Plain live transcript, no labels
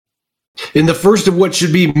In the first of what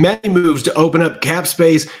should be many moves to open up cap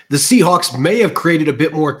space, the Seahawks may have created a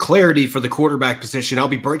bit more clarity for the quarterback position. I'll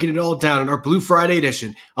be breaking it all down in our Blue Friday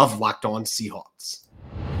edition of Locked On Seahawks.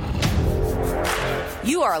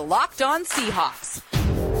 You are Locked On Seahawks,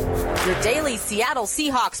 your daily Seattle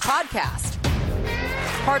Seahawks podcast.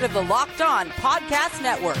 Part of the Locked On Podcast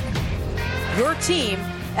Network, your team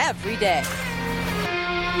every day.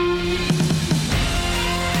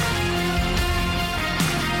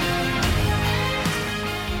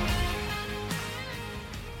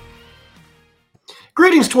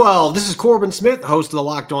 Greetings, 12. This is Corbin Smith, host of the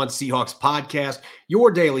Locked On Seahawks podcast, your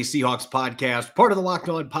daily Seahawks podcast, part of the Locked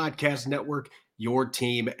On Podcast Network, your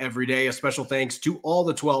team every day. A special thanks to all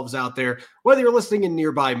the 12s out there, whether you're listening in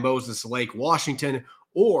nearby Moses Lake, Washington,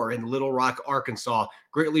 or in Little Rock, Arkansas.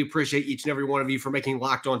 Greatly appreciate each and every one of you for making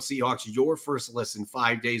Locked On Seahawks your first listen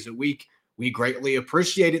 5 days a week. We greatly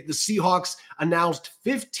appreciate it. The Seahawks announced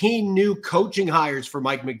 15 new coaching hires for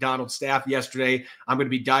Mike Macdonald's staff yesterday. I'm going to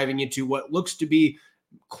be diving into what looks to be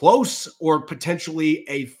close or potentially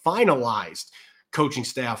a finalized coaching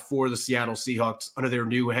staff for the Seattle Seahawks under their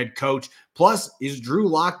new head coach. Plus, is Drew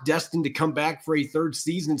Lock destined to come back for a third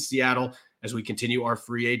season in Seattle as we continue our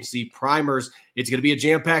free agency primers? It's going to be a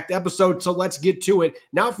jam-packed episode, so let's get to it.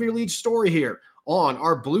 Now for your lead story here on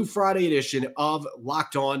our Blue Friday edition of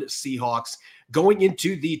Locked On Seahawks. Going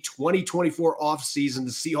into the 2024 offseason,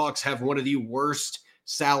 the Seahawks have one of the worst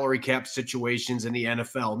salary cap situations in the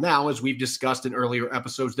NFL. Now, as we've discussed in earlier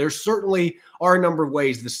episodes, there certainly are a number of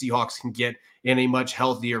ways the Seahawks can get in a much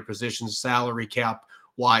healthier position salary cap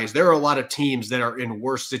wise. There are a lot of teams that are in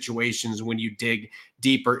worse situations when you dig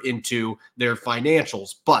deeper into their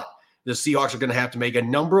financials, but the Seahawks are going to have to make a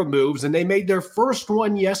number of moves, and they made their first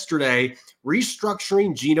one yesterday,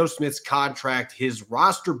 restructuring Geno Smith's contract, his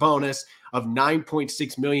roster bonus of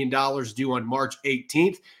 $9.6 million due on March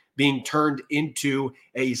 18th, being turned into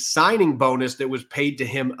a signing bonus that was paid to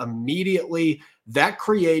him immediately. That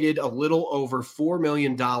created a little over $4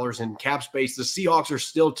 million in cap space. The Seahawks are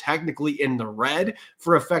still technically in the red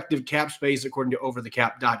for effective cap space, according to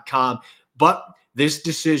overthecap.com, but this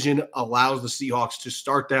decision allows the Seahawks to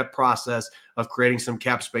start that process of creating some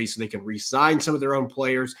cap space so they can re-sign some of their own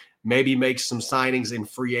players, maybe make some signings in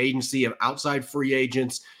free agency of outside free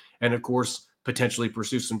agents, and of course, potentially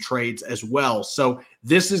pursue some trades as well. So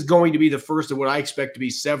this is going to be the first of what I expect to be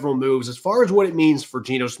several moves as far as what it means for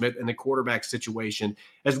Geno Smith and the quarterback situation.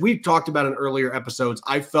 As we've talked about in earlier episodes,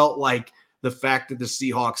 I felt like the fact that the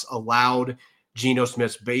Seahawks allowed Geno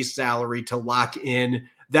Smith's base salary to lock in,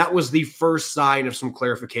 that was the first sign of some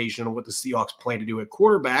clarification on what the Seahawks plan to do at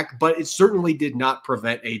quarterback, but it certainly did not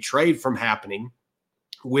prevent a trade from happening,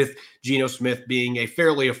 with Geno Smith being a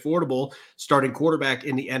fairly affordable starting quarterback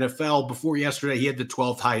in the NFL. Before yesterday, he had the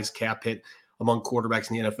 12th highest cap hit among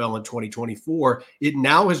quarterbacks in the NFL in 2024. It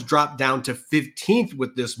now has dropped down to 15th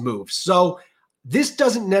with this move. So this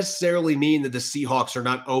doesn't necessarily mean that the Seahawks are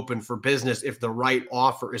not open for business if the right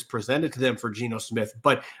offer is presented to them for Geno Smith.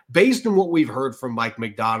 But based on what we've heard from Mike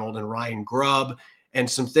Macdonald and Ryan Grubb and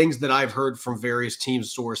some things that I've heard from various team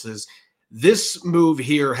sources, this move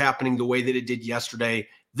here happening the way that it did yesterday,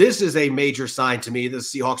 this is a major sign to me. The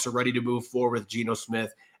Seahawks are ready to move forward with Geno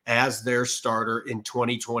Smith as their starter in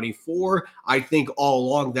 2024. I think all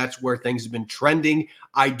along that's where things have been trending.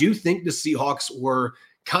 I do think the Seahawks were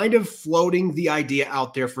kind of floating the idea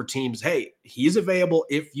out there for teams, hey, he's available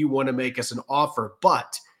if you want to make us an offer,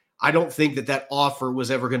 but I don't think that that offer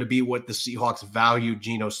was ever going to be what the Seahawks valued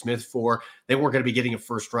Geno Smith for. They weren't going to be getting a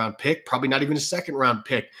first-round pick, probably not even a second-round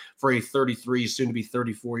pick for a 33, soon-to-be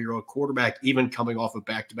 34-year-old quarterback, even coming off of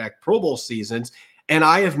back-to-back Pro Bowl seasons. And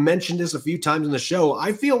I have mentioned this a few times on the show.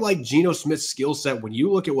 I feel like Geno Smith's skill set, when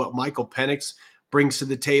you look at what Michael Penix brings to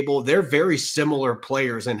the table, they're very similar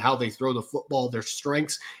players in how they throw the football, their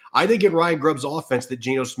strengths. I think in Ryan Grubb's offense that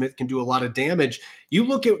Geno Smith can do a lot of damage. You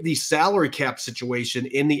look at the salary cap situation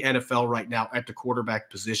in the NFL right now at the quarterback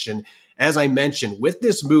position. As I mentioned, with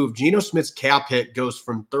this move, Geno Smith's cap hit goes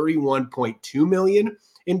from $31.2 million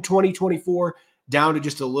in 2024 down to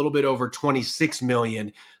just a little bit over $26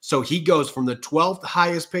 million. So he goes from the 12th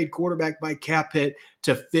highest paid quarterback by cap hit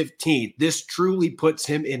to 15th. This truly puts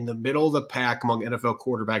him in the middle of the pack among NFL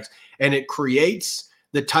quarterbacks, and it creates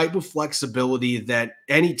the type of flexibility that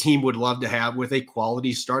any team would love to have with a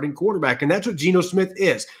quality starting quarterback. And that's what Geno Smith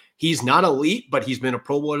is. He's not elite, but he's been a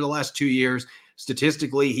Pro Bowler the last 2 years.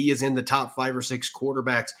 Statistically, he is in the top 5 or 6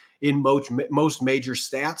 quarterbacks in most major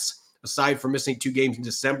stats. Aside from missing 2 games in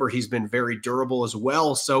December, he's been very durable as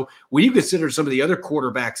well. So when you consider some of the other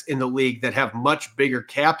quarterbacks in the league that have much bigger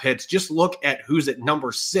cap hits, just look at who's at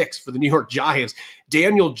number 6 for the New York Giants.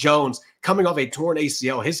 Daniel Jones coming off a torn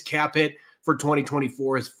ACL. His cap hit for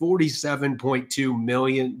 2024 is $47.2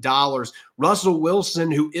 million. Russell Wilson,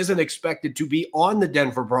 who isn't expected to be on the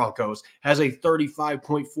Denver Broncos, has a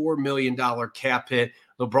 $35.4 million cap hit.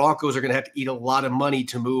 The Broncos are going to have to eat a lot of money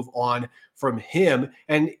to move on from him.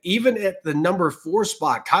 And even at the number 4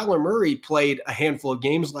 spot, Kyler Murray played a handful of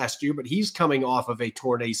games last year, but he's coming off of a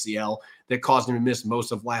torn ACL that caused him to miss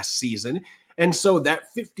most of last season. And so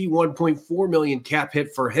that $51.4 million cap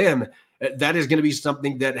hit for him, that is going to be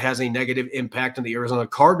something that has a negative impact on the Arizona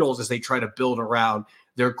Cardinals as they try to build around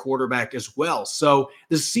their quarterback as well. So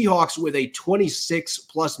the Seahawks, with a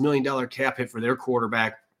 $26+ million cap hit for their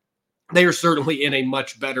quarterback, they are certainly in a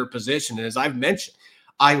much better position. And as I've mentioned,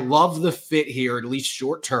 I love the fit here, at least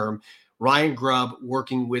short term. Ryan Grubb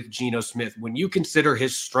working with Geno Smith. When you consider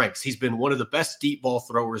his strengths, he's been one of the best deep ball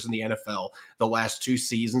throwers in the NFL the last 2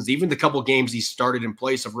 seasons. Even the couple games he started in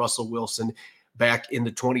place of Russell Wilson back in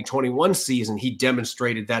the 2021 season, he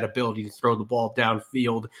demonstrated that ability to throw the ball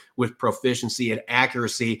downfield with proficiency and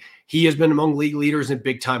accuracy. He has been among league leaders in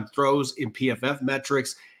big-time throws in PFF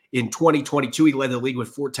metrics. In 2022, he led the league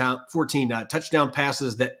with 14 touchdown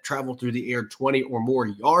passes that traveled through the air 20 or more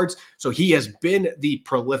yards. So he has been the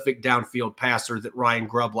prolific downfield passer that Ryan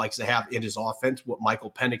Grubb likes to have in his offense, what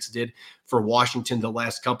Michael Penix did for Washington the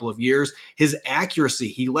last couple of years. His accuracy,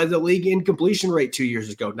 he led the league in completion rate 2 years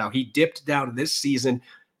ago. Now, he dipped down this season.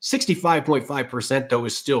 65.5%, though,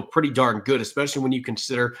 is still pretty darn good, especially when you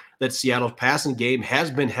consider that Seattle's passing game has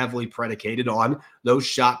been heavily predicated on those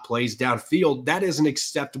shot plays downfield. That is an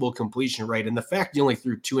acceptable completion rate. And the fact he only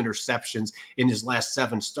threw 2 interceptions in his last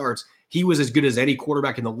 7 starts, he was as good as any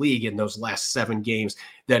quarterback in the league in those last 7 games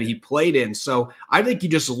that he played in. So I think you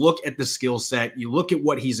just look at the skill set, you look at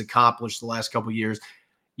what he's accomplished the last couple of years,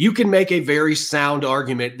 you can make a very sound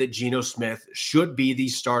argument that Geno Smith should be the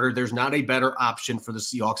starter. There's not a better option for the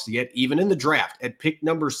Seahawks to get, even in the draft. At pick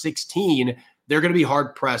number 16, they're going to be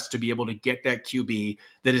hard-pressed to be able to get that QB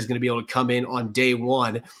that is going to be able to come in on day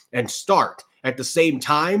 1 and start. At the same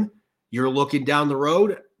time, you're looking down the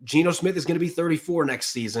road, Geno Smith is going to be 34 next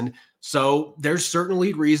season. So there's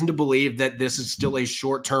certainly reason to believe that this is still a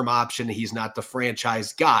short-term option. He's not the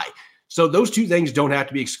franchise guy. So those two things don't have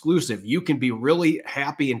to be exclusive. You can be really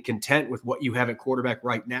happy and content with what you have at quarterback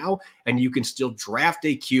right now, and you can still draft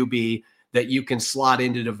a QB that you can slot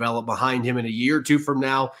in to develop behind him in a year or 2 from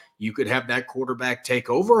now. You could have that quarterback take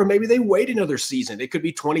over, or maybe they wait another season. It could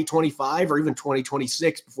be 2025 or even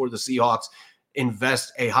 2026 before the Seahawks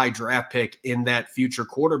invest a high draft pick in that future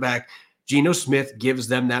quarterback. Geno Smith gives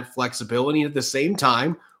them that flexibility. And at the same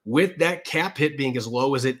time, with that cap hit being as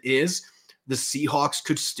low as it is, the Seahawks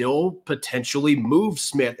could still potentially move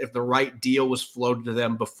Smith if the right deal was floated to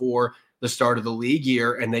them before the start of the league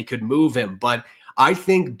year, and they could move him. But I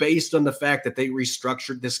think based on the fact that they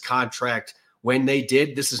restructured this contract when they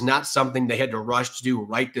did, this is not something they had to rush to do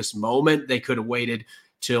right this moment. They could have waited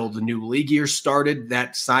till the new league year started.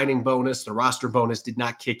 That signing bonus, the roster bonus, did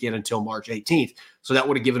not kick in until March 18th. So that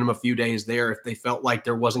would have given them a few days there. If they felt like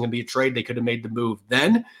there wasn't going to be a trade, they could have made the move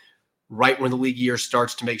then, right when the league year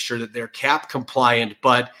starts, to make sure that they're cap compliant.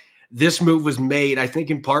 But this move was made, I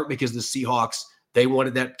think, in part because the Seahawks, they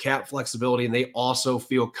wanted that cap flexibility, and they also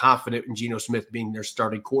feel confident in Geno Smith being their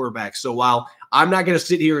starting quarterback. So while I'm not going to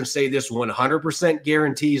sit here and say this 100%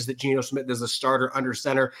 guarantees that Geno Smith is a starter under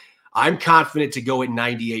center, I'm confident to go at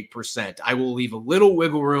 98%. I will leave a little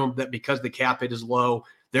wiggle room that because the cap hit is low,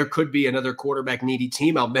 there could be another quarterback needy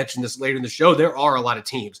team. I'll mention this later in the show. There are a lot of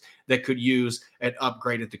teams that could use an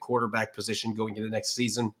upgrade at the quarterback position going into next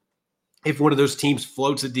season. If one of those teams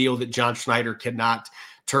floats a deal that John Schneider cannot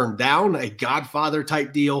turn down, a Godfather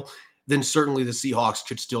type deal, then certainly the Seahawks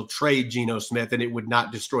could still trade Geno Smith, and it would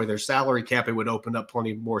not destroy their salary cap. It would open up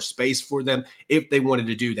plenty more space for them if they wanted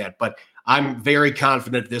to do that. But I'm very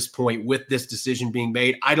confident at this point with this decision being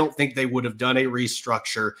made. I don't think they would have done a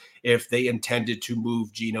restructure if they intended to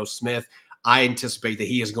move Geno Smith. I anticipate that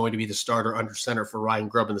he is going to be the starter under center for Ryan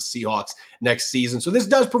Grubb and the Seahawks next season. So this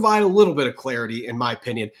does provide a little bit of clarity, in my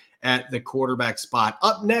opinion, at the quarterback spot.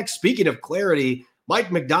 Up next, speaking of clarity,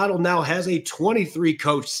 Mike Macdonald now has a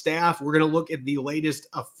 23-coach staff. We're going to look at the latest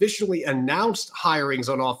officially announced hirings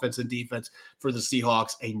on offense and defense for the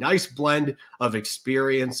Seahawks. A nice blend of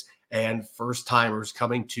experience and first-timers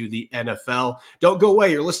coming to the NFL. Don't go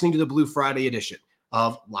away. You're listening to the Blue Friday edition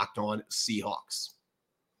of Locked On Seahawks.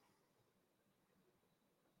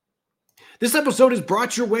 This episode is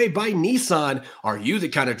brought your way by Nissan. Are you the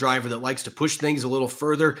kind of driver that likes to push things a little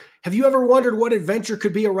further? Have you ever wondered what adventure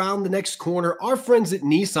could be around the next corner? Our friends at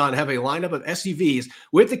Nissan have a lineup of SUVs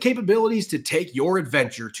with the capabilities to take your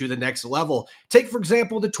adventure to the next level. Take, for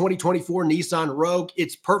example, the 2024 Nissan Rogue.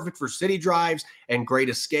 It's perfect for city drives and great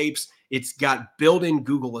escapes. It's got built-in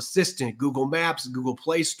Google Assistant, Google Maps, Google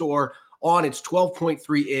Play Store on its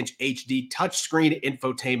 12.3-inch HD touchscreen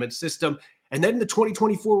infotainment system. And then the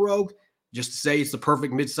 2024 Rogue, just to say it's the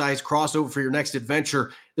perfect midsize crossover for your next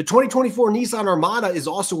adventure. The 2024 Nissan Armada is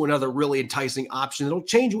also another really enticing option. It'll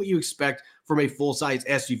change what you expect from a full-size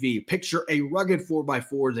SUV. Picture a rugged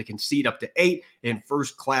 4x4 that can seat up to 8 in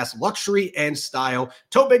first-class luxury and style.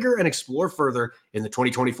 Tow bigger and explore further in the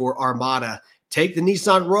 2024 Armada. Take the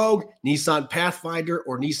Nissan Rogue, Nissan Pathfinder,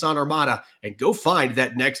 or Nissan Armada and go find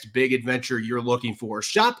that next big adventure you're looking for.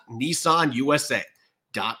 Shop NissanUSA.com.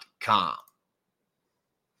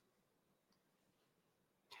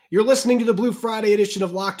 You're listening to the Blue Friday edition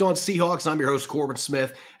of Locked On Seahawks. I'm your host, Corbin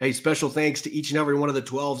Smith. A special thanks to each and every one of the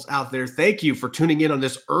 12s out there. Thank you for tuning in on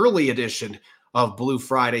this early edition of Blue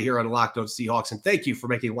Friday here on Locked On Seahawks. And thank you for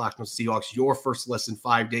making Locked On Seahawks your first listen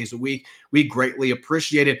 5 days a week. We greatly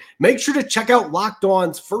appreciate it. Make sure to check out Locked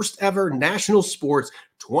On's first ever national sports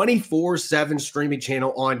 24/7 streaming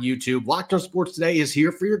channel on YouTube. Locked On Sports Today is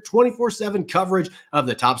here for your 24/7 coverage of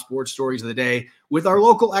the top sports stories of the day with our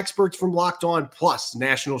local experts from Locked On, plus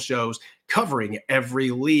national shows covering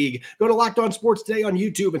every league. Go to Locked On Sports Today on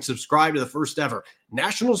YouTube and subscribe to the first ever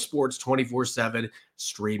national sports 24/7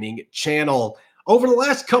 streaming channel. Over the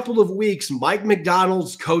last couple of weeks, Mike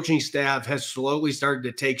Macdonald's coaching staff has slowly started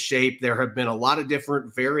to take shape. There have been a lot of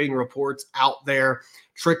different varying reports out there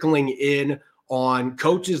trickling in on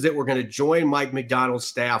coaches that were going to join Mike Macdonald's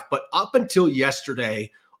staff. But up until yesterday,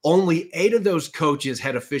 only 8 of those coaches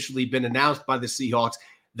had officially been announced by the Seahawks.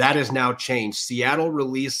 That has now changed. Seattle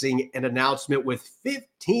releasing an announcement with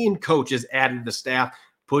 15 coaches added to the staff,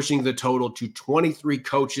 pushing the total to 23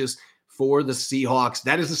 coaches for the Seahawks.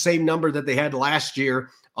 That is the same number that they had last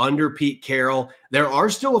year under Pete Carroll. There are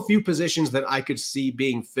still a few positions that I could see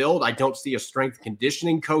being filled. I don't see a strength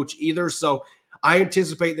conditioning coach either. So I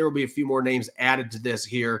anticipate there will be a few more names added to this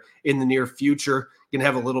here in the near future. Going to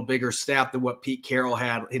have a little bigger staff than what Pete Carroll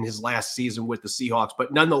had in his last season with the Seahawks.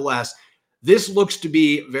 But nonetheless, this looks to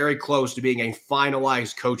be very close to being a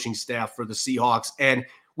finalized coaching staff for the Seahawks. And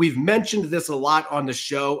we've mentioned this a lot on the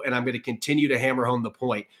show, and I'm going to continue to hammer home the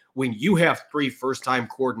point. When you have 3 first-time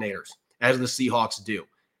coordinators, as the Seahawks do,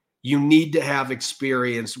 you need to have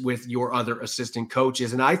experience with your other assistant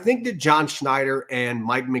coaches. And I think that John Schneider and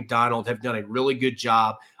Mike Macdonald have done a really good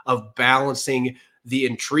job of balancing the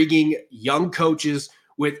intriguing young coaches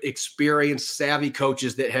with experienced, savvy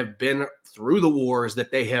coaches that have been through the wars,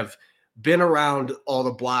 that they have been around all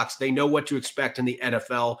the blocks. They know what to expect in the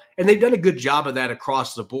NFL, and they've done a good job of that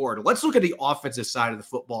across the board. Let's look at the offensive side of the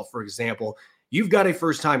football, for example. You've got a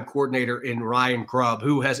first-time coordinator in Ryan Grubb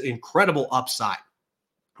who has incredible upside.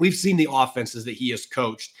 We've seen the offenses that he has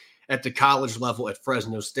coached at the college level at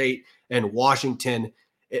Fresno State and Washington.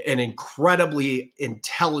 An incredibly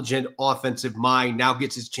intelligent offensive mind now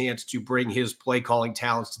gets his chance to bring his play calling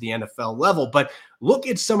talents to the NFL level. But look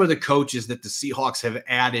at some of the coaches that the Seahawks have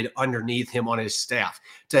added underneath him on his staff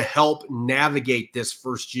to help navigate this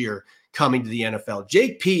first year coming to the NFL.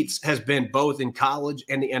 Jake Peetz has been both in college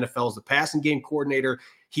and the NFL as the passing game coordinator.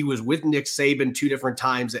 He was with Nick Saban 2 different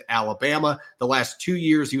times at Alabama. The last 2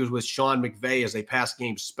 years, he was with Sean McVay as a pass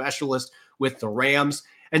game specialist with the Rams.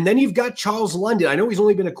 And then you've got Charles London. I know he's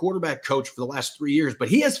only been a quarterback coach for the last 3 years, but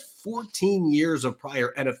he has 14 years of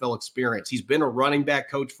prior NFL experience. He's been a running back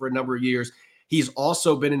coach for a number of years. He's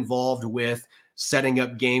also been involved with setting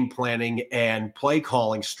up game planning and play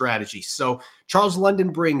calling strategy. So Charles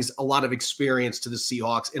London brings a lot of experience to the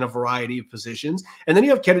Seahawks in a variety of positions. And then you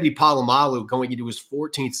have Kennedy Palomalu going into his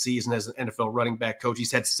 14th season as an NFL running back coach.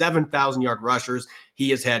 He's had 7,000-yard rushers. He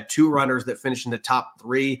has had 2 runners that finished in the top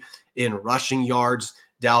 3 in rushing yards.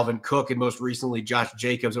 Dalvin Cook, and most recently Josh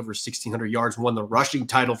Jacobs, over 1,600 yards, won the rushing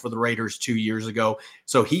title for the Raiders 2 years ago.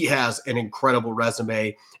 So he has an incredible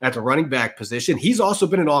resume at the running back position. He's also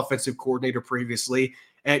been an offensive coordinator previously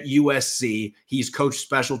at USC. He's coached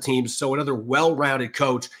special teams, so another well-rounded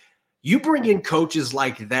coach. You bring in coaches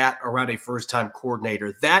like that around a first-time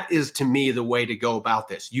coordinator. That is, to me, the way to go about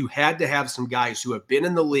this. You had to have some guys who have been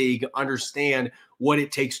in the league, understand what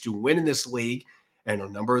it takes to win in this league. And a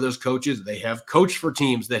number of those coaches, they have coached for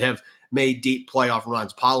teams that have made deep playoff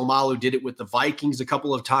runs. Palomalu did it with the Vikings a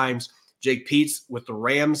couple of times. Jake Peetz with the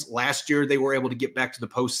Rams last year, they were able to get back to the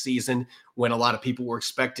postseason when a lot of people were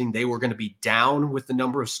expecting they were going to be down with the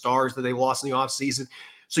number of stars that they lost in the offseason.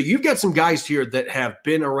 So you've got some guys here that have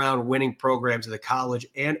been around winning programs at the college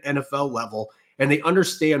and NFL level, and they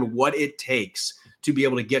understand what it takes to be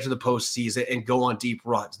able to get to the postseason and go on deep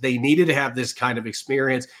runs. They needed to have this kind of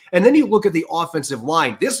experience. And then you look at the offensive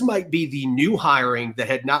line. This might be the new hiring that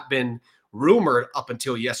had not been rumored up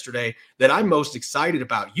until yesterday that I'm most excited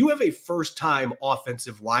about. You have a first-time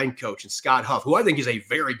offensive line coach in Scott Huff, who I think is a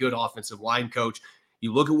very good offensive line coach.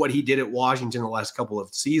 You look at what he did at Washington the last couple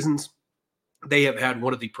of seasons. They have had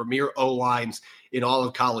one of the premier O-lines in all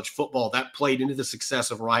of college football. That played into the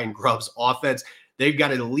success of Ryan Grubb's offense. They've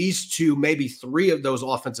got at least 2, maybe 3 of those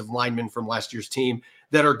offensive linemen from last year's team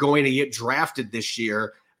that are going to get drafted this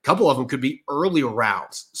year. A couple of them could be early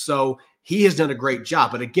rounds. So he has done a great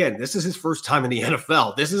job. But again, this is his first time in the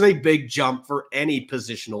NFL. This is a big jump for any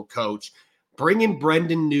positional coach. Bring in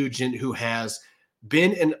Brendan Nugent, who has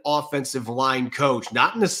been an offensive line coach,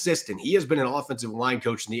 not an assistant. He has been an offensive line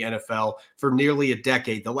coach in the NFL for nearly a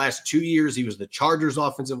decade. The last 2 years, he was the Chargers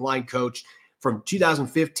offensive line coach. From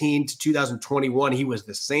 2015 to 2021, he was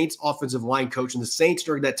the Saints offensive line coach, and the Saints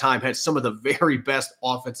during that time had some of the very best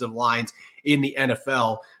offensive lines in the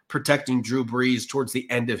NFL, protecting Drew Brees towards the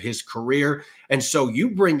end of his career. And so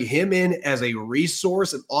you bring him in as a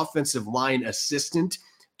resource, an offensive line assistant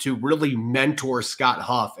to really mentor Scott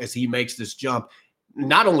Huff as he makes this jump.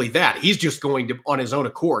 Not only that, he's just going to, on his own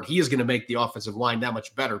accord, he is going to make the offensive line that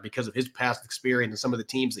much better because of his past experience and some of the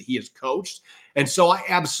teams that he has coached. And so I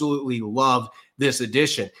absolutely love this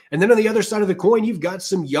addition. And then on the other side of the coin, you've got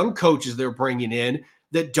some young coaches they're bringing in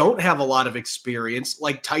that don't have a lot of experience,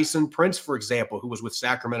 like Tyson Prince, for example, who was with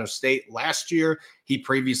Sacramento State last year. He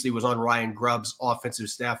previously was on Ryan Grubb's offensive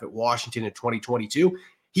staff at Washington in 2022.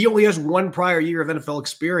 He only has 1 prior year of NFL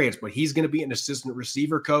experience, but he's going to be an assistant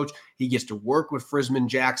receiver coach. He gets to work with Frisman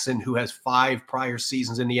Jackson, who has 5 prior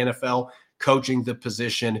seasons in the NFL coaching the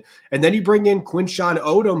position. And then you bring in Quinshawn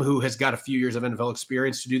Odom, who has got a few years of NFL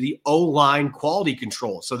experience, to do the O-line quality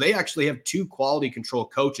control. So they actually have 2 quality control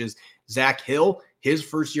coaches. Zach Hill, his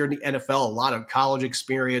first year in the NFL, a lot of college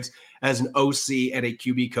experience as an OC and a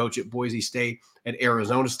QB coach at Boise State and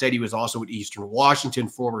Arizona State. He was also at Eastern Washington,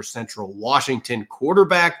 former Central Washington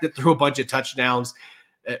quarterback that threw a bunch of touchdowns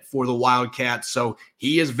for the Wildcats. So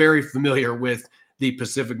he is very familiar with the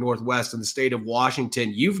Pacific Northwest and the state of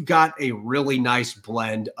Washington. You've got a really nice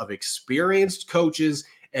blend of experienced coaches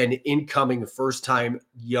and incoming first-time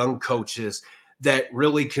young coaches that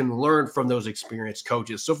really can learn from those experienced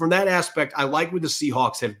coaches. So from that aspect, I like what the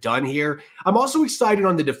Seahawks have done here. I'm also excited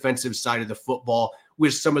on the defensive side of the football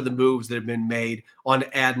with some of the moves that have been made on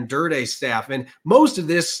Aden Durde's staff. And most of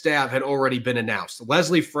this staff had already been announced.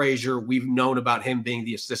 Leslie Frazier, we've known about him being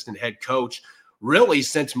the assistant head coach really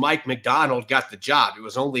since Mike McDonald got the job. It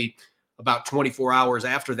was only about 24 hours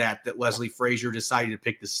after that Leslie Frazier decided to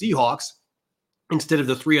pick the Seahawks instead of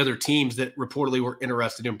the 3 other teams that reportedly were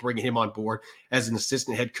interested in bringing him on board as an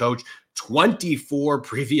assistant head coach. 24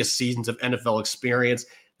 previous seasons of NFL experience.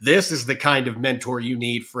 This is the kind of mentor you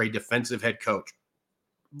need for a defensive head coach.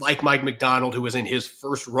 Like Mike McDonald, who was in his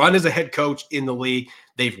first run as a head coach in the league.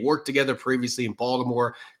 They've worked together previously in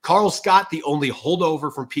Baltimore. Carl Scott, the only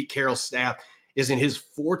holdover from Pete Carroll's staff, is in his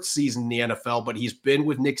 4th season in the NFL, but he's been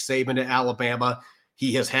with Nick Saban at Alabama.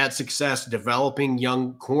 He has had success developing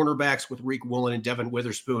young cornerbacks with Reek Woolen and Devin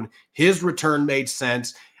Witherspoon. His return made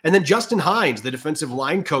sense. And then Justin Hines, the defensive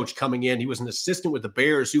line coach coming in, he was an assistant with the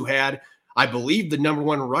Bears who had, I believe, the number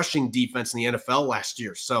 1 rushing defense in the NFL last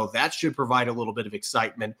year. So that should provide a little bit of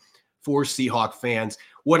excitement for Seahawk fans.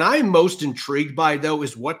 What I'm most intrigued by, though,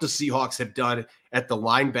 is what the Seahawks have done at the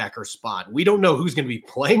linebacker spot. We don't know who's going to be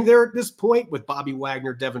playing there at this point, with Bobby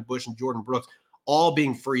Wagner, Devin Bush, and Jordan Brooks all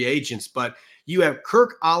being free agents. But you have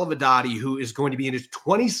Kirk Olivadotti, who is going to be in his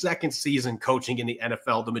 22nd season coaching in the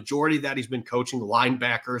NFL. The majority of that he's been coaching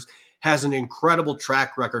linebackers, has an incredible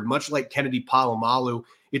track record, much like Kennedy Palomalu.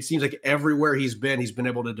 It seems like everywhere he's been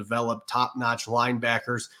able to develop top-notch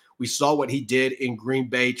linebackers. We saw what he did in Green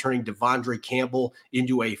Bay, turning Devondre Campbell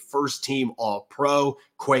into a first-team All-Pro.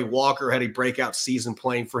 Quay Walker had a breakout season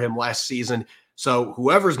playing for him last season. So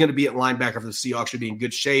whoever's going to be at linebacker for the Seahawks should be in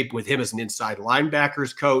good shape with him as an inside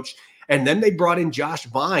linebackers coach. And then they brought in Josh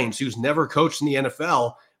Bynes, who's never coached in the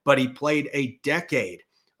NFL, but he played a decade,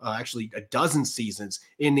 actually a dozen seasons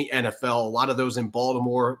in the NFL, a lot of those in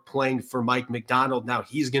Baltimore playing for Mike McDonald. Now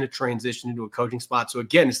he's going to transition into a coaching spot. So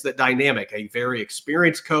again, it's that dynamic, a very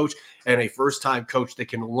experienced coach and a first-time coach that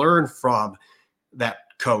can learn from that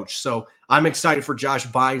coach. So I'm excited for Josh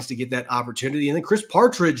Bynes to get that opportunity. And then Chris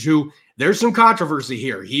Partridge, who there's some controversy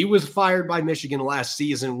here. He was fired by Michigan last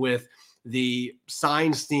season with the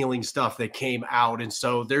sign stealing stuff that came out. And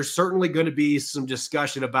so there's certainly going to be some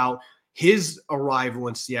discussion about his arrival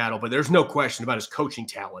in Seattle, but there's no question about his coaching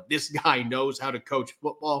talent. This guy knows how to coach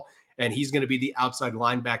football, and he's going to be the outside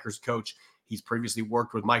linebackers coach. He's previously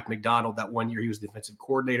worked with Mike McDonald. That one year he was defensive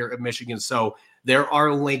coordinator at Michigan. So there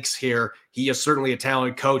are links here. He is certainly a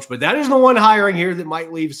talented coach, but that is the one hiring here that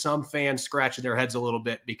might leave some fans scratching their heads a little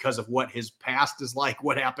bit because of what his past is like,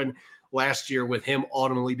 what happened last year with him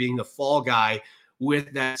ultimately being the fall guy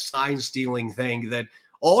with that sign stealing thing that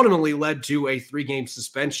ultimately led to a 3-game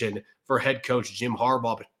suspension for head coach Jim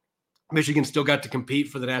Harbaugh. But Michigan still got to compete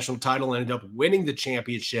for the national title and ended up winning the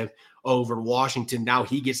championship over Washington. Now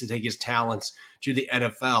he gets to take his talents to the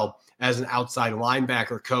NFL as an outside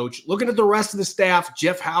linebacker coach. Looking at the rest of the staff,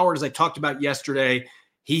 Jeff Howard, as I talked about yesterday,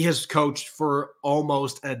 he has coached for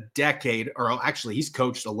almost a decade, or actually he's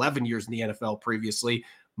coached 11 years in the NFL previously,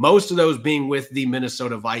 most of those being with the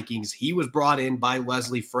Minnesota Vikings. He was brought in by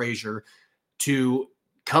Leslie Frazier to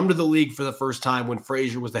come to the league for the first time when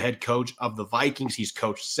Frazier was the head coach of the Vikings. He's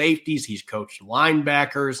coached safeties. He's coached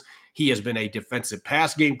linebackers. He has been a defensive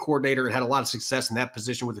pass game coordinator and had a lot of success in that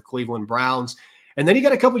position with the Cleveland Browns. And then he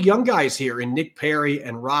got a couple young guys here in Nick Perry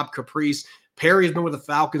and Rob Caprice. Perry has been with the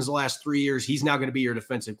Falcons the last 3 years. He's now going to be your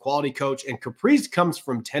defensive quality coach. And Caprice comes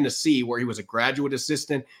from Tennessee, where he was a graduate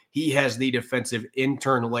assistant. He has the defensive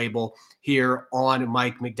intern label here on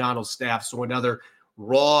Mike McDonald's staff. So another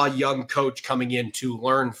raw young coach coming in to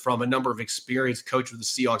learn from a number of experienced coaches with the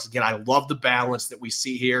Seahawks. Again, I love the balance that we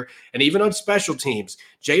see here. And even on special teams,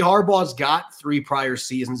 Jay Harbaugh's got 3 prior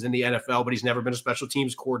seasons in the NFL, but he's never been a special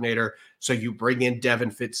teams coordinator. So you bring in Devin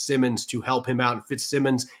Fitzsimmons to help him out. And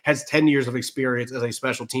Fitzsimmons has 10 years of experience as a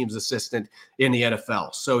special teams assistant in the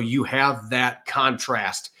NFL. So you have that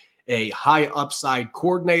contrast, a high upside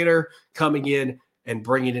coordinator coming in and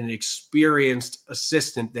bringing in an experienced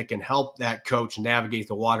assistant that can help that coach navigate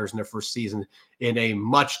the waters in their first season in a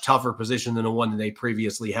much tougher position than the one that they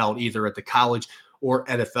previously held, either at the college or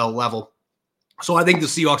NFL level. So I think the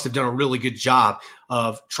Seahawks have done a really good job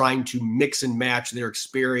of trying to mix and match their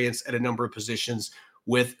experience at a number of positions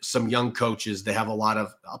with some young coaches that have a lot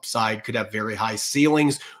of upside, could have very high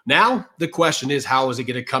ceilings. Now, the question is, how is it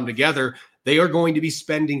going to come together? They are going to be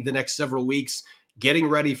spending the next several weeks getting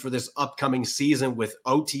ready for this upcoming season with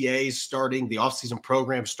OTAs starting, the offseason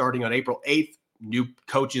program starting on April 8th. New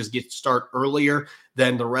coaches get to start earlier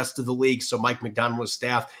than the rest of the league. So Mike McDonald's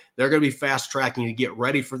staff, they're going to be fast tracking to get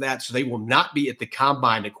ready for that. So they will not be at the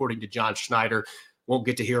combine, according to John Schneider. Won't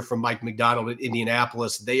get to hear from Mike McDonald at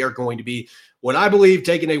Indianapolis. They are going to be, what I believe,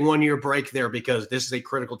 taking a 1-year break there because this is a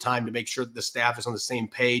critical time to make sure that the staff is on the same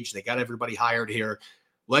page. They got everybody hired here.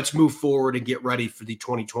 Let's move forward and get ready for the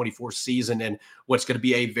 2024 season and what's going to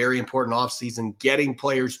be a very important offseason, getting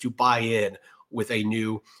players to buy in with a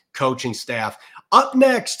new coaching staff. Up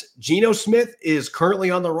next, Geno Smith is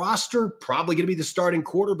currently on the roster, probably going to be the starting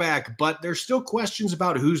quarterback, but there's still questions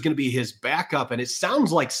about who's going to be his backup, and it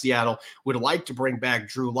sounds like Seattle would like to bring back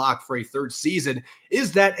Drew Lock for a 3rd season.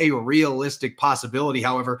 Is that a realistic possibility?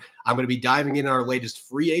 However, I'm going to be diving in our latest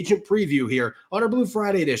free agent preview here on our Blue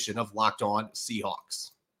Friday edition of Locked On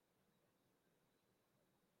Seahawks.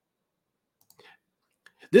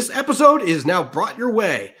 This episode is now brought your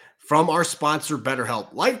way from our sponsor,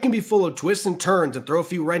 BetterHelp. Life can be full of twists and turns and throw a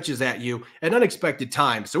few wrenches at you at unexpected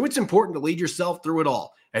times, so it's important to lead yourself through it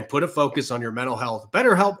all and put a focus on your mental health.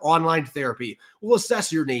 BetterHelp Online Therapy will assess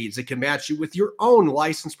your needs and can match you with your own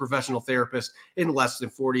licensed professional therapist in less than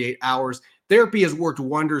 48 hours. Therapy has worked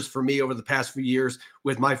wonders for me over the past few years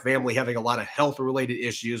with my family having a lot of health-related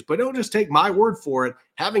issues, but don't just take my word for it.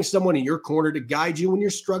 Having someone in your corner to guide you when you're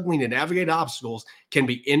struggling to navigate obstacles can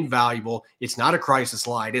be invaluable. It's not a crisis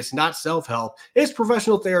line. It's not self-help. It's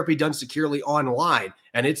professional therapy done securely online,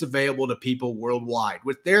 and it's available to people worldwide.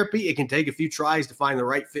 With therapy, it can take a few tries to find the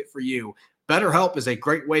right fit for you. BetterHelp is a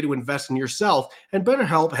great way to invest in yourself, and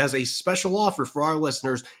BetterHelp has a special offer for our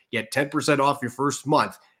listeners. Get 10% off your first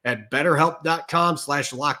month at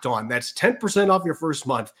betterhelp.com/lockedon. That's 10% off your first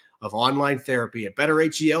month of online therapy at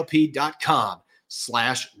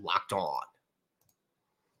betterhelp.com/lockedon.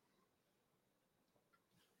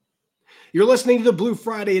 You're listening to the Blue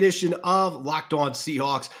Friday edition of Locked On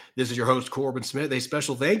Seahawks. This is your host, Corbin Smith. A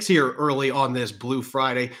special thanks here early on this Blue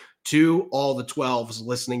Friday to all the 12s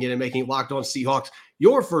listening in and making Locked On Seahawks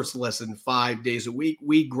your first listen 5 days a week.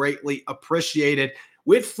 We greatly appreciate it.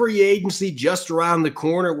 With free agency just around the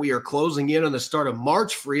corner, we are closing in on the start of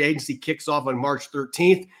March. Free agency kicks off on March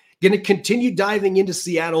 13th. Going to continue diving into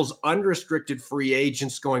Seattle's unrestricted free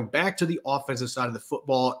agents, going back to the offensive side of the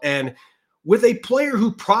football, and with a player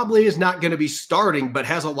who probably is not going to be starting, but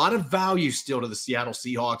has a lot of value still to the Seattle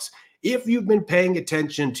Seahawks. If you've been paying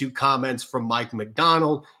attention to comments from Mike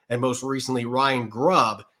McDonald and most recently Ryan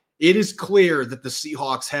Grubb, it is clear that the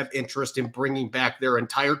Seahawks have interest in bringing back their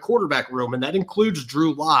entire quarterback room, and that includes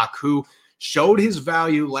Drew Lock, who showed his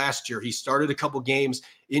value last year. He started a couple games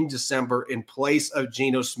in December in place of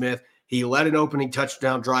Geno Smith. He led an opening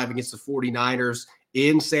touchdown drive against the 49ers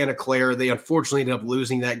in Santa Clara. They unfortunately ended up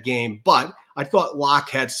losing that game, but I thought Locke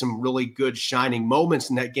had some really good shining moments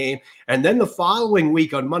in that game. And then the following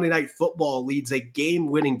week on Monday Night Football leads a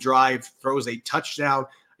game-winning drive, throws a touchdown,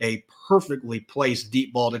 a perfectly placed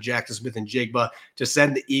deep ball to Jackson Smith-Njigba to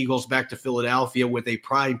send the Eagles back to Philadelphia with a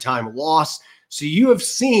primetime loss. So you have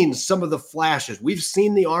seen some of the flashes. We've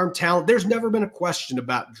seen the arm talent. There's never been a question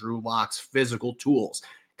about Drew Lock's physical tools.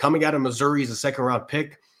 Coming out of Missouri as a second-round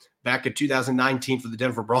pick back in 2019 for the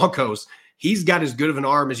Denver Broncos, he's got as good of an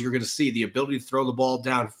arm as you're going to see, the ability to throw the ball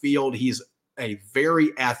downfield. He's a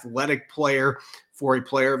very athletic player for a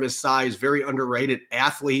player of his size, very underrated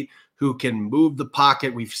athlete who can move the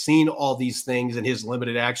pocket. We've seen all these things in his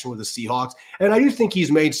limited action with the Seahawks. And I do think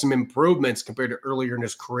he's made some improvements compared to earlier in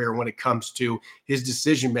his career when it comes to his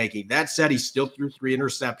decision-making. That said, he still threw 3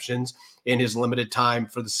 interceptions in his limited time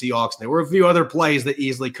for the Seahawks. There were a few other plays that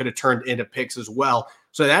easily could have turned into picks as well.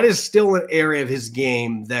 So that is still an area of his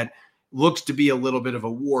game that looks to be a little bit of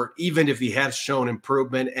a wart, even if he has shown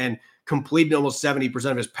improvement and completed almost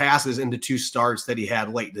 70% of his passes in the 2 starts that he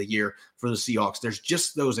had late in the year for the Seahawks. There's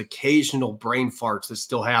just those occasional brain farts that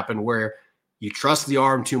still happen where you trust the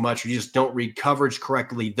arm too much or you just don't read coverage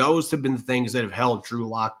correctly. Those have been the things that have held Drew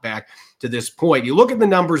Lock back to this point. You look at the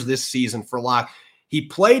numbers this season for Lock. He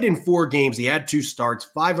played in 4 games. He had 2 starts,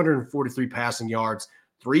 543 passing yards,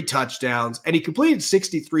 3 touchdowns, and he completed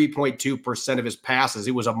 63.2% of his passes.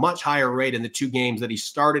 It was a much higher rate in the 2 games that he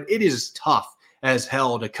started. It is tough as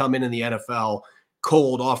hell to come in the NFL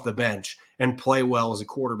cold off the bench and play well as a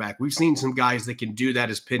quarterback. We've seen some guys that can do that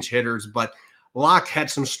as pinch hitters, but Locke had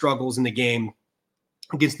some struggles in the game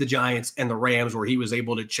against the Giants and the Rams where he was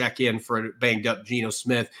able to check in for a banged up Geno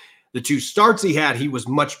Smith. The 2 starts he had, he was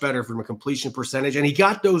much better from a completion percentage, and he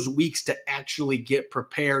got those weeks to actually get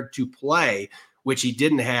prepared to play, which he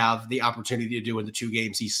didn't have the opportunity to do in the 2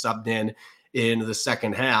 games he subbed in the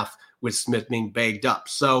second half with Smith being banged up.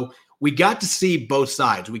 So we got to see both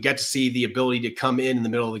sides. We got to see the ability to come in the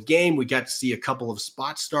middle of the game. We got to see a couple of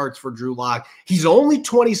spot starts for Drew Lock. He's only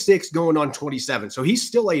 26 going on 27. So he's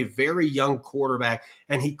still a very young quarterback,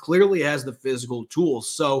 and he clearly has the physical tools.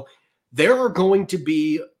 So there are going to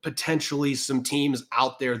be potentially some teams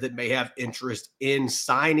out there that may have interest in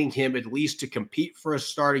signing him at least to compete for a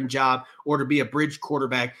starting job or to be a bridge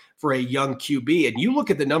quarterback for a young QB. And you look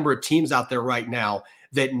at the number of teams out there right now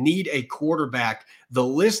that need a quarterback. The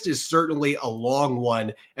list is certainly a long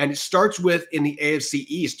one, and it starts with in the AFC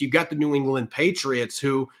East. You've got the New England Patriots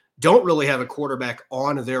who don't really have a quarterback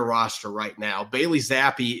on their roster right now. Bailey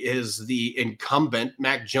Zappi is the incumbent.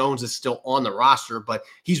 Mac Jones is still on the roster, but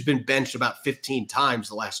he's been benched about 15 times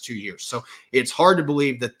the last 2 years. So it's hard to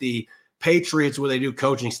believe that the Patriots, with a new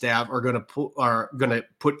coaching staff, are going to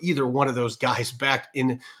put either one of those guys back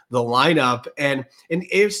in the lineup. And in the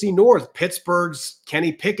AFC North, Pittsburgh's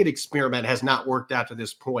Kenny Pickett experiment has not worked out to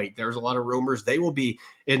this point. There's a lot of rumors they will be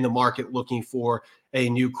in the market looking for a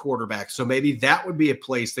new quarterback. So maybe that would be a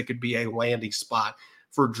place that could be a landing spot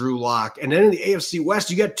for Drew Lock. And then in the AFC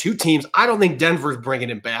West, you got 2 teams. I don't think Denver's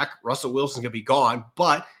bringing him back. Russell Wilson's going to be gone,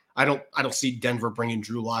 but I don't see Denver bringing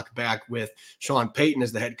Drew Lock back with Sean Payton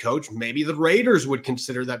as the head coach. Maybe the Raiders would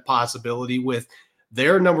consider that possibility with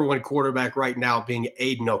their number 1 quarterback right now being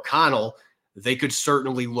Aiden O'Connell. They could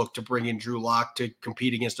certainly look to bring in Drew Lock to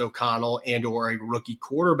compete against O'Connell and or a rookie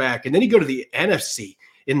quarterback. And then you go to the NFC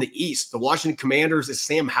in the East. The Washington Commanders, is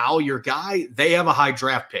Sam Howell your guy? They have a high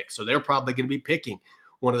draft pick, so they're probably going to be picking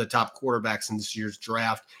one of the top quarterbacks in this year's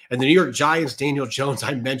draft. And the New York Giants, Daniel Jones,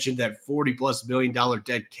 I mentioned that $40+ million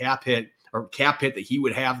dead cap hit that he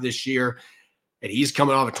would have this year. And he's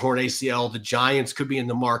coming off a torn ACL. The Giants could be in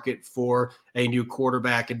the market for a new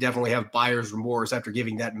quarterback and definitely have buyer's remorse after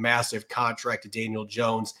giving that massive contract to Daniel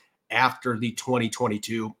Jones after the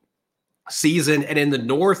 2022 season. And in the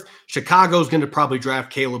North, Chicago's going to probably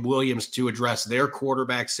draft Caleb Williams to address their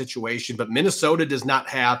quarterback situation, but Minnesota does not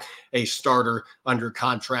have a starter under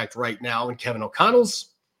contract right now. And Kevin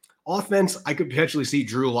O'Connell's offense, I could potentially see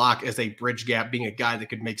Drew Lock as a bridge gap, being a guy that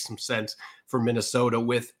could make some sense for Minnesota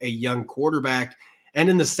with a young quarterback. And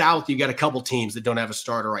in the South, you got a couple teams that don't have a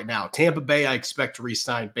starter right now. Tampa Bay, I expect to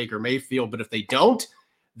re-sign Baker Mayfield, but if they don't,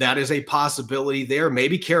 that is a possibility there.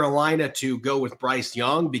 Maybe Carolina to go with Bryce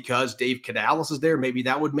Young because Dave Canales is there. Maybe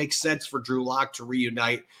that would make sense for Drew Lock to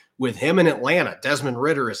reunite with him. In Atlanta, Desmond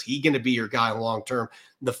Ridder, is he going to be your guy long-term?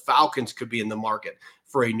 The Falcons could be in the market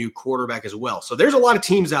for a new quarterback as well. So there's a lot of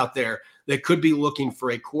teams out there that could be looking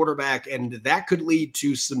for a quarterback, and that could lead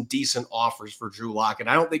to some decent offers for Drew Lock. And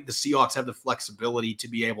I don't think the Seahawks have the flexibility to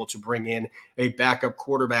be able to bring in a backup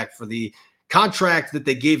quarterback for the contract that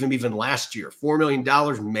they gave him even last year. $4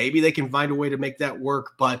 million, maybe they can find a way to make that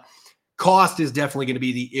work, but cost is definitely going to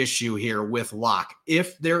be the issue here with Locke.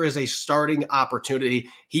 If there is a starting opportunity,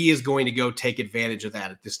 he is going to go take advantage of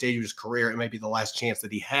that. At this stage of his career, it might be the last chance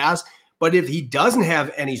that he has. But if he doesn't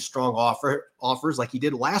have any strong offers like he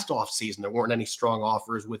did last offseason, there weren't any strong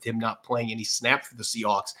offers with him not playing any snaps for the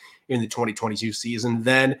Seahawks in the 2022 season,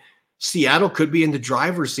 then Seattle could be in the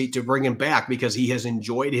driver's seat to bring him back because he has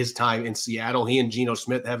enjoyed his time in Seattle. He and Geno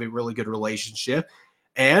Smith have a really good relationship.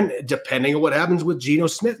 And depending on what happens with Geno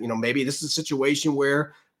Smith, maybe this is a situation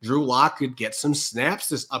where Drew Lock could get some snaps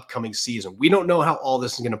this upcoming season. We don't know how all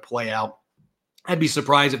this is going to play out. I'd be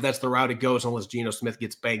surprised if that's the route it goes unless Geno Smith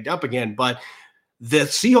gets banged up again. But the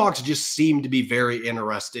Seahawks just seem to be very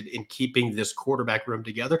interested in keeping this quarterback room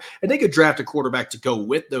together. And they could draft a quarterback to go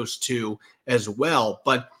with those two as well.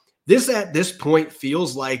 But this at this point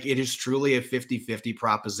feels like it is truly a 50-50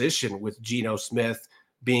 proposition with Geno Smith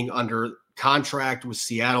being under contract with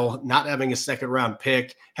Seattle, not having a second-round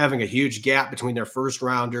pick, having a huge gap between their first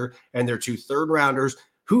rounder and their 2 third-rounders.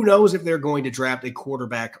 Who knows if they're going to draft a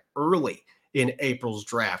quarterback early in April's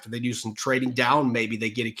draft? If they do some trading down, maybe they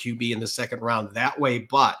get a QB in the second round that way.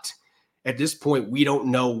 But at this point, we don't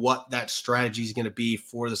know what that strategy is going to be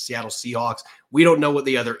for the Seattle Seahawks. We don't know what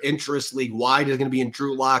the other interest league-wide is going to be in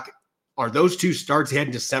Drew Lock. Are those 2 starts he had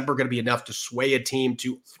in December going to be enough to sway a team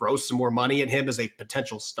to throw some more money at him as a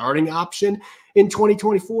potential starting option in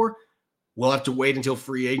 2024? We'll have to wait until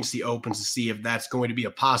free agency opens to see if that's going to be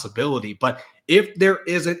a possibility. But if there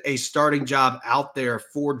isn't a starting job out there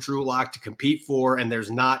for Drew Lock to compete for, and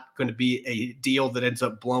there's not going to be a deal that ends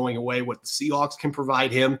up blowing away what the Seahawks can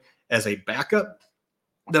provide him as a backup,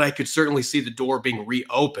 then I could certainly see the door being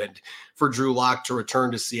reopened for Drew Lock to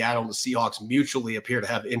return to Seattle. And the Seahawks mutually appear to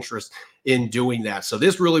have interest in doing that. So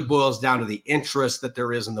this really boils down to the interest that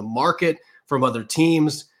there is in the market from other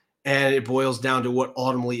teams. And it boils down to what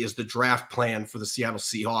ultimately is the draft plan for the Seattle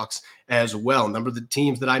Seahawks as well. Remember the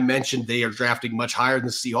teams that I mentioned, they are drafting much higher than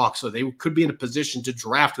the Seahawks. So they could be in a position to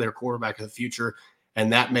draft their quarterback in the future.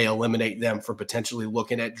 And that may eliminate them from potentially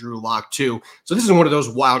looking at Drew Lock too. So this is one of those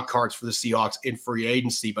wild cards for the Seahawks in free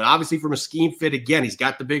agency. But obviously from a scheme fit, again, he's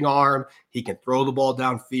got the big arm. He can throw the ball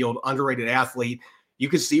downfield, underrated athlete. You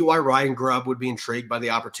can see why Ryan Grubb would be intrigued by the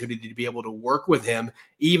opportunity to be able to work with him,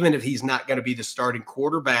 even if he's not going to be the starting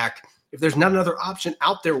quarterback. If there's not another option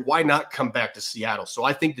out there, why not come back to Seattle? So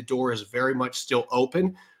I think the door is very much still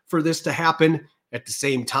open for this to happen. At the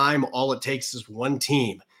same time, all it takes is one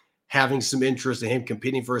team having some interest in him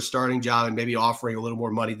competing for a starting job and maybe offering a little more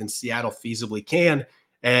money than Seattle feasibly can,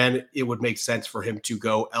 and it would make sense for him to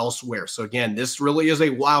go elsewhere. So again, this really is a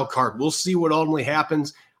wild card. We'll see what ultimately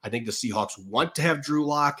happens. I think the Seahawks want to have Drew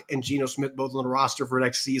Lock and Geno Smith both on the roster for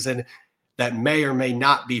next season. That may or may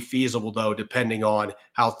not be feasible, though, depending on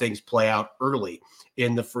how things play out early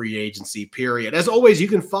in the free agency period. As always, you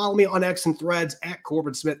can follow me on X and Threads at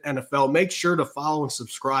Corbin Smith NFL. Make sure to follow and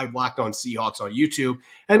subscribe Locked On Seahawks on YouTube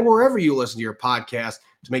and wherever you listen to your podcast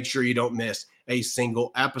to make sure you don't miss a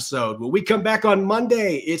single episode. When we come back on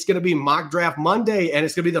Monday, it's going to be Mock Draft Monday, and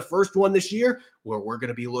it's going to be the first one this year where we're going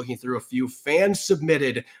to be looking through a few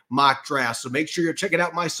fan-submitted mock drafts. So make sure you're checking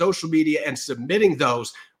out my social media and submitting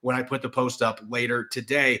those when I put the post up later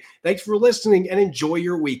today. Thanks for listening and enjoy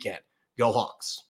your weekend. Go Hawks.